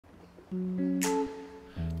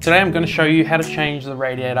Today I'm going to show you how to change the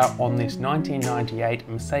radiator on this 1998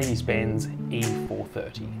 Mercedes-Benz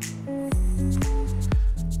E430.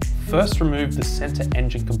 First, remove the centre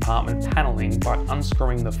engine compartment panelling by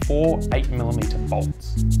unscrewing the four 8mm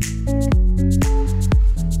bolts.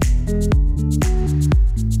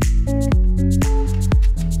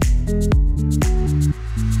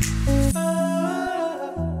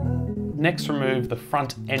 Next, remove the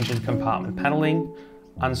front engine compartment panelling.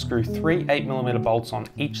 Unscrew three 8mm bolts on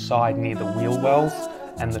each side near the wheel wells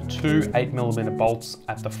and the two 8mm bolts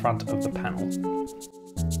at the front of the panel.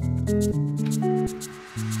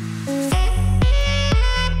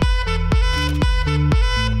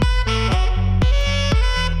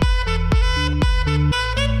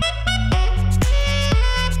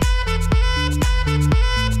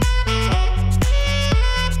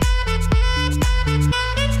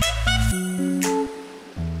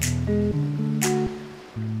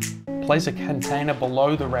 Place a container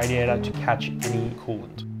below the radiator to catch any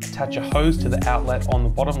coolant. Attach a hose to the outlet on the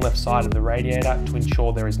bottom left side of the radiator to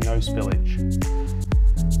ensure there is no spillage.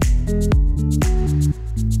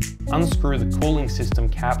 Unscrew the cooling system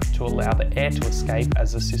cap to allow the air to escape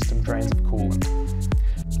as the system drains of coolant.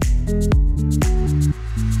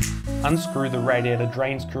 Unscrew the radiator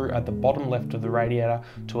drain screw at the bottom left of the radiator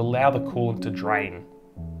to allow the coolant to drain.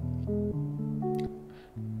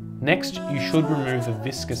 Next, you should remove the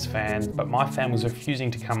viscous fan, but my fan was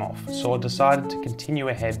refusing to come off, so I decided to continue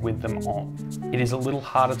ahead with them on. It is a little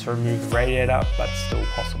harder to remove the radiator, but still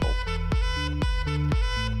possible.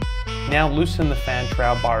 Now loosen the fan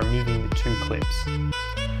trowel by removing the two clips.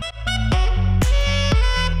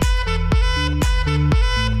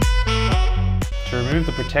 To remove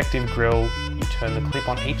the protective grille, you turn the clip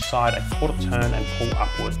on each side a quarter turn and pull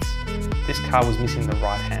upwards. This car was missing the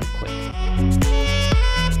right-hand clip.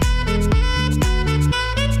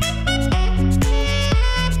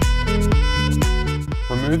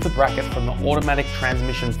 Remove the bracket from the automatic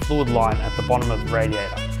transmission fluid line at the bottom of the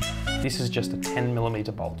radiator. This is just a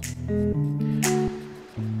 10mm bolt.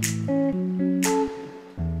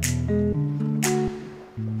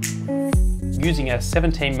 Using a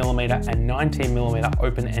 17mm and 19mm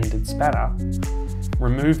open-ended spanner,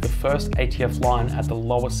 remove the first ATF line at the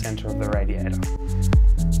lower centre of the radiator.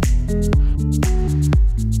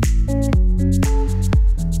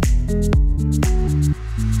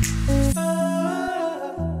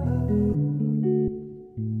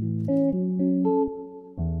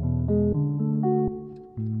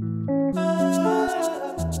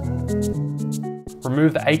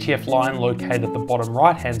 Remove the ATF line located at the bottom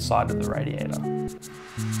right-hand side of the radiator.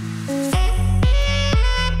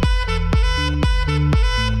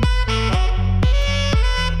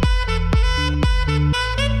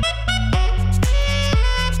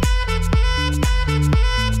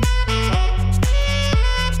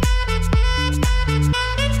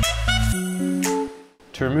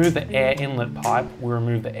 To remove the air inlet pipe, we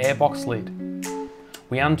remove the airbox lid.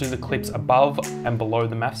 We undo the clips above and below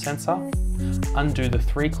the MAF sensor. Undo the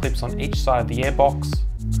three clips on each side of the airbox.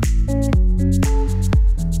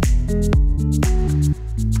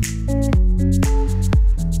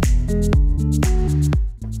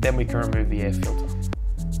 Then we can remove the air filter.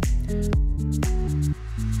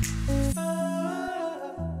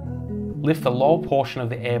 Lift the lower portion of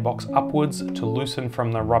the airbox upwards to loosen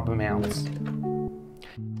from the rubber mounts.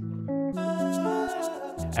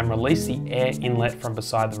 And release the air inlet from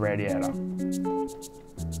beside the radiator.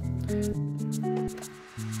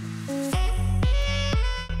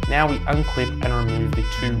 Now we unclip and remove the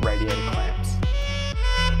two radiator clamps.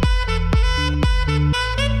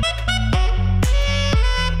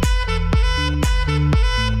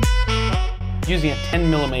 Using a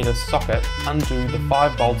 10mm socket, undo the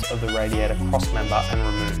 5 bolts of the radiator crossmember and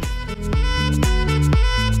remove.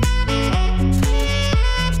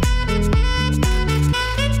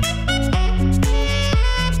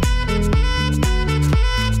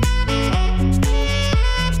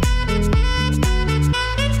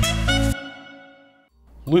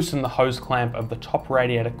 Loosen the hose clamp of the top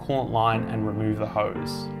radiator coolant line and remove the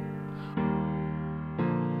hose.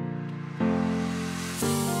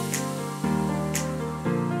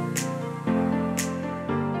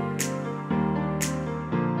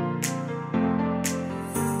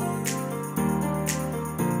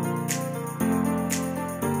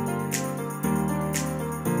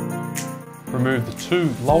 Remove the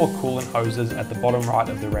two lower coolant hoses at the bottom right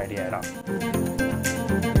of the radiator.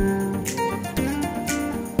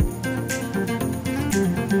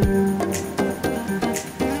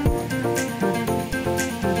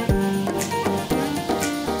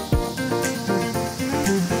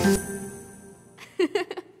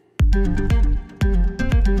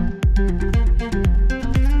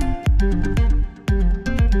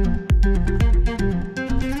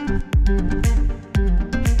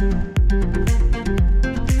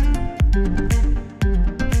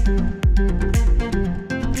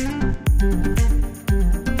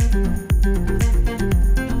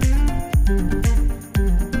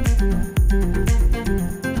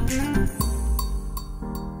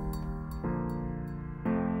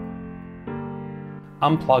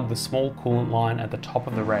 Unplug the small coolant line at the top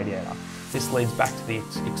of the radiator. This leads back to the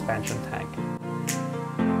expansion tank.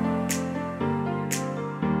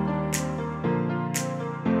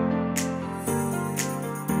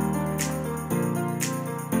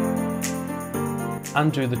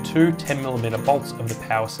 Undo the two 10mm bolts of the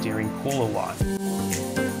power steering cooler line.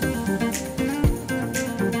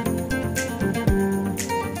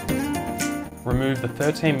 Remove the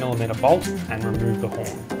 13mm bolt and remove the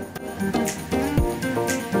horn.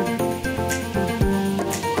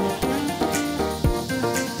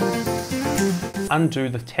 Undo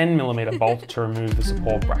the 10mm bolt to remove the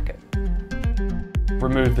support bracket.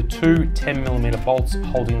 Remove the two 10mm bolts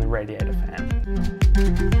holding the radiator fan.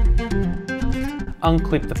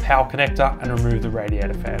 Unclip the power connector and remove the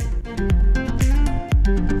radiator fan.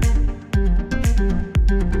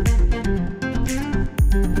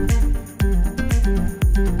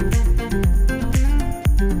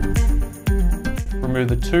 Remove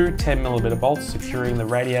the two 10mm bolts securing the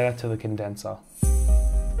radiator to the condenser.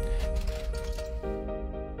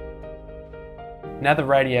 Now the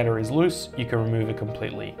radiator is loose, you can remove it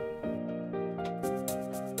completely.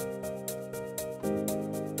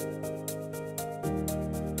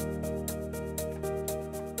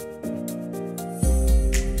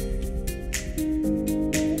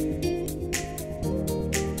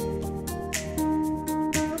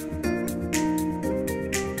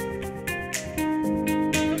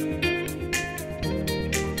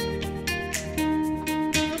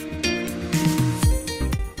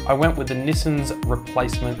 I went with the Nissan's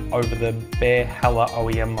replacement over the bare Hella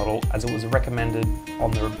OEM model as it was recommended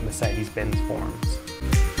on the Mercedes-Benz forums.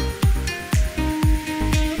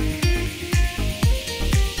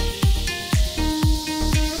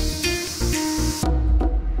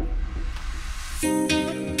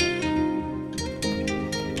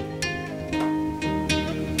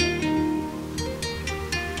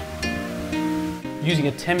 Using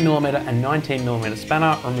a 10mm and 19mm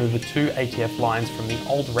spanner, remove the two ATF lines from the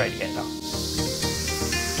old radiator.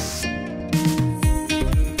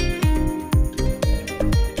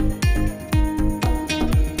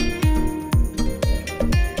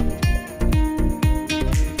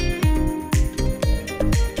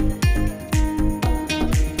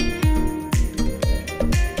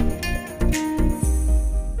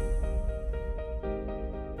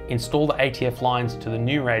 Install the ATF lines to the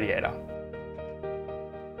new radiator.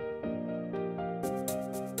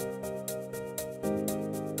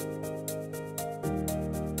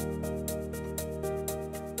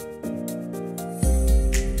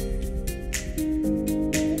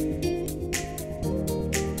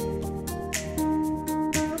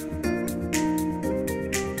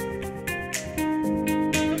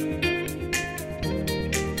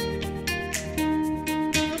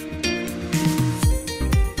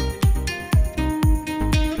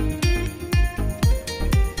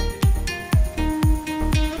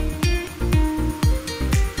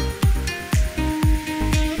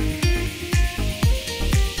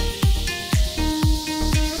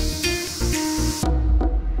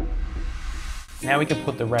 Now we can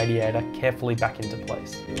put the radiator carefully back into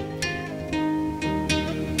place.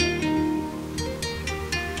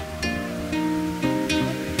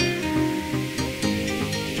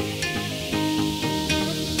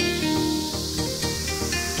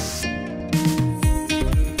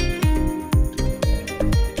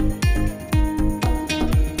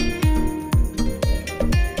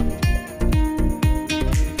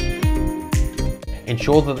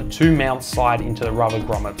 Ensure that the two mounts slide into the rubber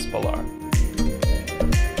grommets below.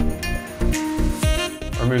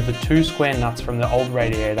 Remove the two square nuts from the old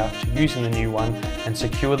radiator to use in the new one and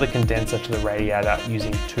secure the condenser to the radiator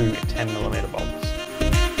using two 10mm bolts.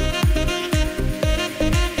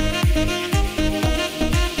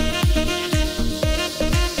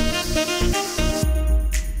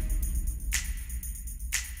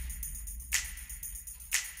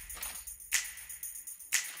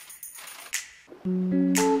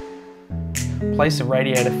 Place the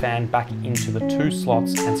radiator fan back into the two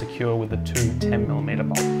slots and secure with the two 10mm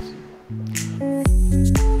bolts.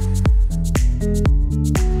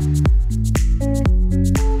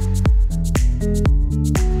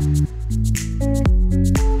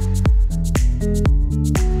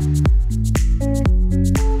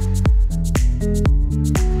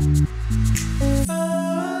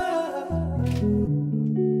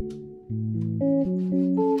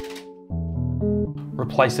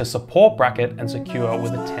 Replace the support bracket and secure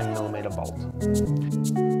with a 10mm bolt.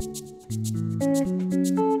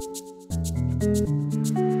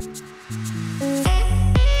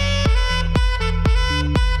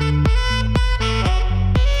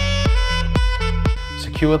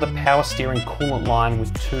 Secure the power steering coolant line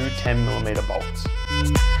with two 10mm bolts.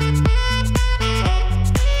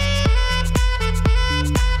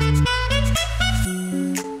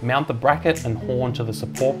 Mount the bracket and horn to the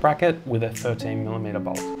support bracket with a 13mm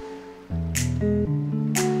bolt.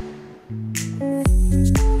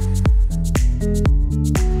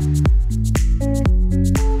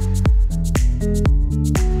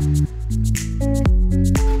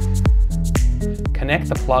 Connect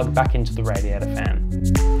the plug back into the radiator fan.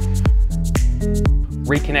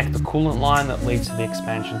 Reconnect the coolant line that leads to the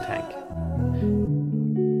expansion tank.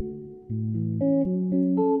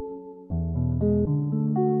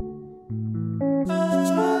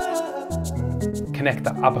 Connect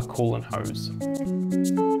the upper coolant hose.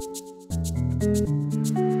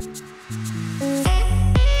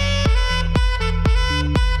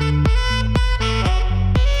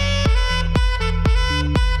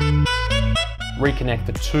 Reconnect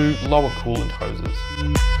the two lower coolant hoses.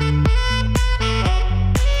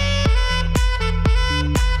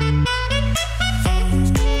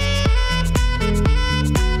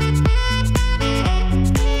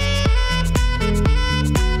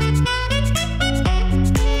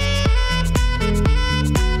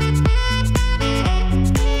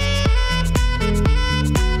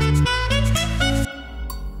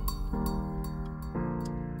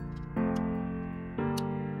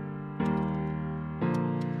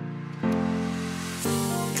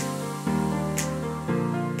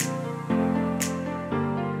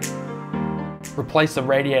 Replace the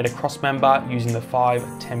radiator crossmember using the 5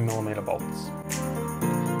 10mm bolts.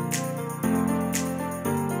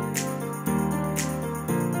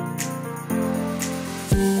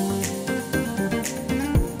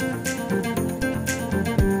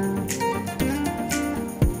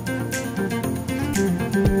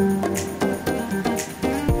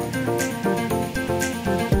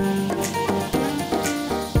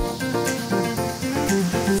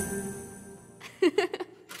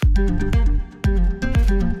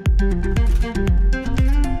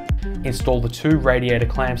 Install the two radiator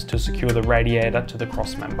clamps to secure the radiator to the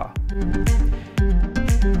crossmember.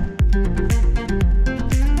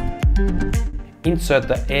 Insert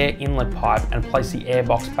the air inlet pipe and place the air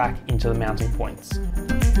box back into the mounting points.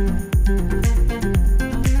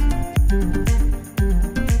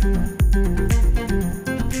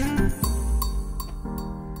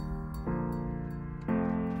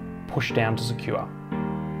 Push down to secure.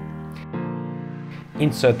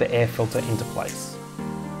 Insert the air filter into place.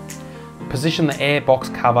 Position the air box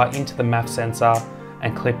cover into the MAF sensor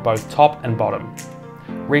and clip both top and bottom.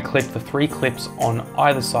 Reclip the 3 clips on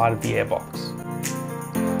either side of the air box.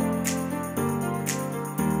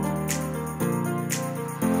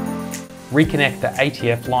 Reconnect the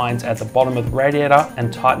ATF lines at the bottom of the radiator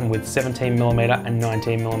and tighten with 17mm and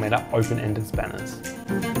 19mm open-ended spanners.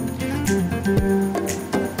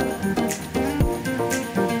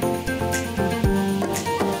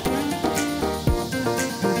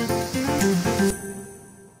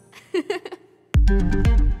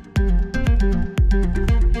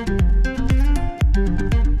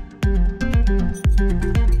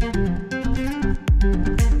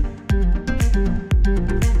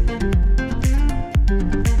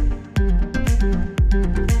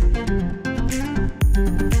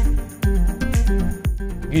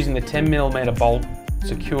 Using the 10mm bolt,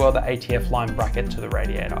 secure the ATF line bracket to the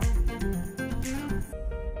radiator.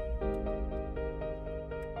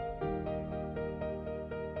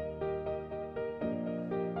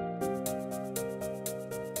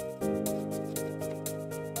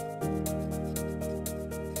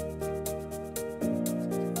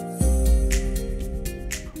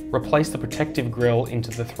 Replace the protective grille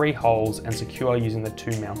into the 3 holes and secure using the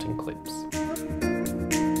 2 mounting clips.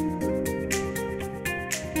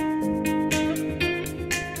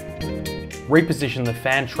 Reposition the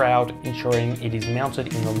fan shroud, ensuring it is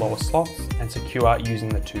mounted in the lower slots and secure using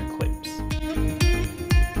the 2 clips.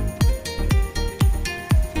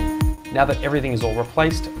 Now that everything is all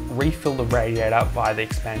replaced, refill the radiator via the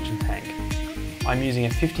expansion tank. I'm using a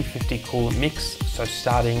 50-50 coolant mix, so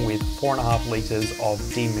starting with 4.5 litres of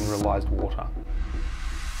demineralised water.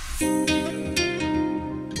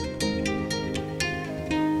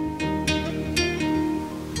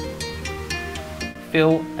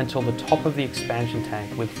 Fill until the top of the expansion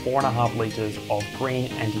tank with 4.5 litres of green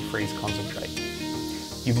antifreeze concentrate.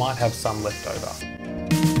 You might have some left over.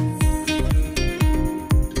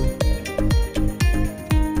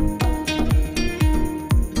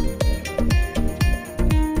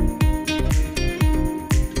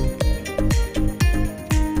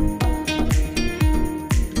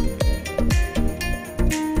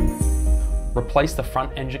 replace the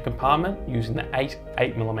front engine compartment using the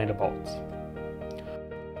 8mm bolts.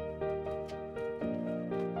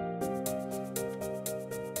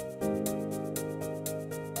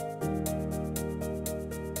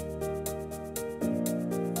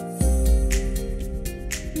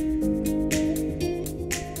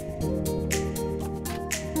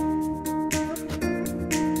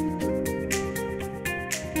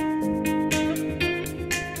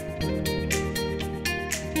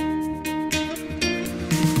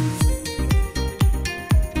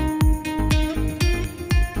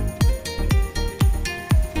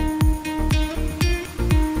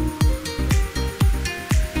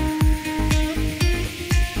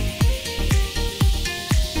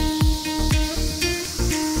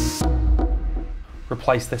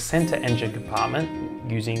 Replace the center engine compartment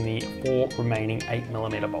using the 4 remaining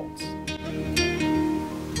 8mm bolts.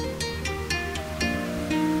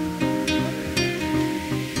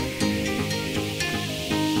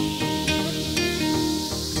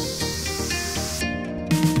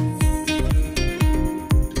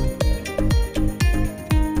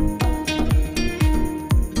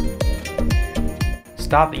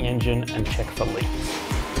 Start the engine and check for leaks.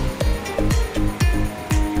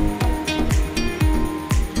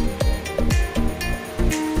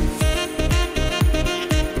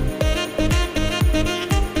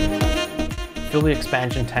 Fill the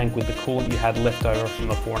expansion tank with the coolant you had left over from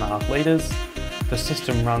the 4.5 litres. The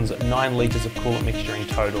system runs 9 litres of coolant mixture in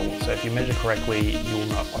total, so if you measure correctly, you will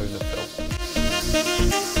not overfill.